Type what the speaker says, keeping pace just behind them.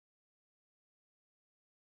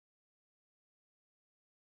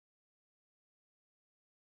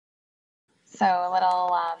So a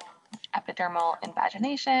little epidermal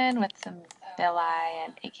invagination with some villi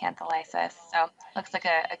and acantholysis. So looks like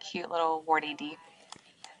a cute little warty D.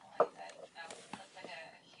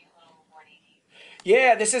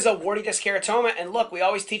 Yeah, this is a warty dyskeratoma, and look, we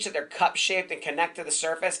always teach that they're cup-shaped and connect to the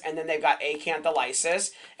surface, and then they've got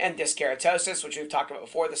acantholysis and dyskeratosis, which we've talked about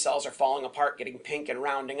before. The cells are falling apart, getting pink and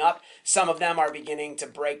rounding up. Some of them are beginning to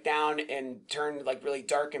break down and turn like really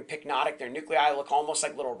dark and pycnotic. Their nuclei look almost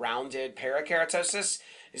like little rounded parakeratosis,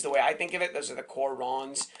 is the way I think of it. Those are the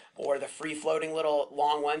corons, or the free-floating little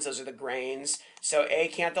long ones. Those are the grains. So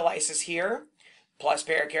acantholysis here, plus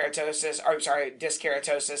parakeratosis, or I'm sorry,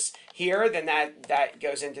 dyskeratosis here, then that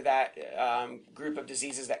goes into that group of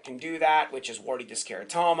diseases that can do that, which is Warty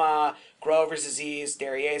Dyskeratoma, Grover's disease,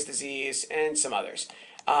 Derrier's disease, and some others.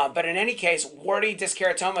 But in any case, Warty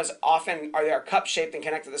Dyskeratomas often are cup-shaped and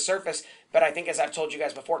connect to the surface, but I think, as I've told you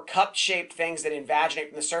guys before, cup-shaped things that invaginate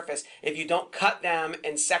from the surface, if you don't cut them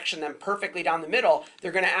and section them perfectly down the middle,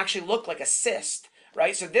 they're going to actually look like a cyst.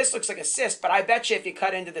 Right? So this looks like a cyst, but I bet you if you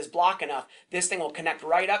cut into this block enough, this thing will connect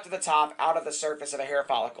right up to the top out of the surface of a hair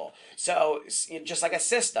follicle. So just like a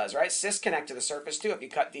cyst does, right? Cysts connect to the surface too. If you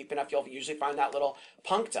cut deep enough, you'll usually find that little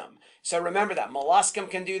punctum. So remember that. Molluscum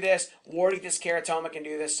can do this. Warty dyskeratoma can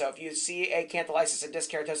do this. So if you see acantholysis and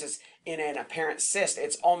dyskeratosis in an apparent cyst,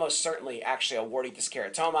 it's almost certainly actually a warty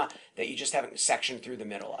dyskeratoma that you just haven't sectioned through the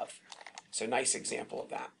middle of. So nice example of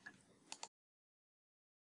that.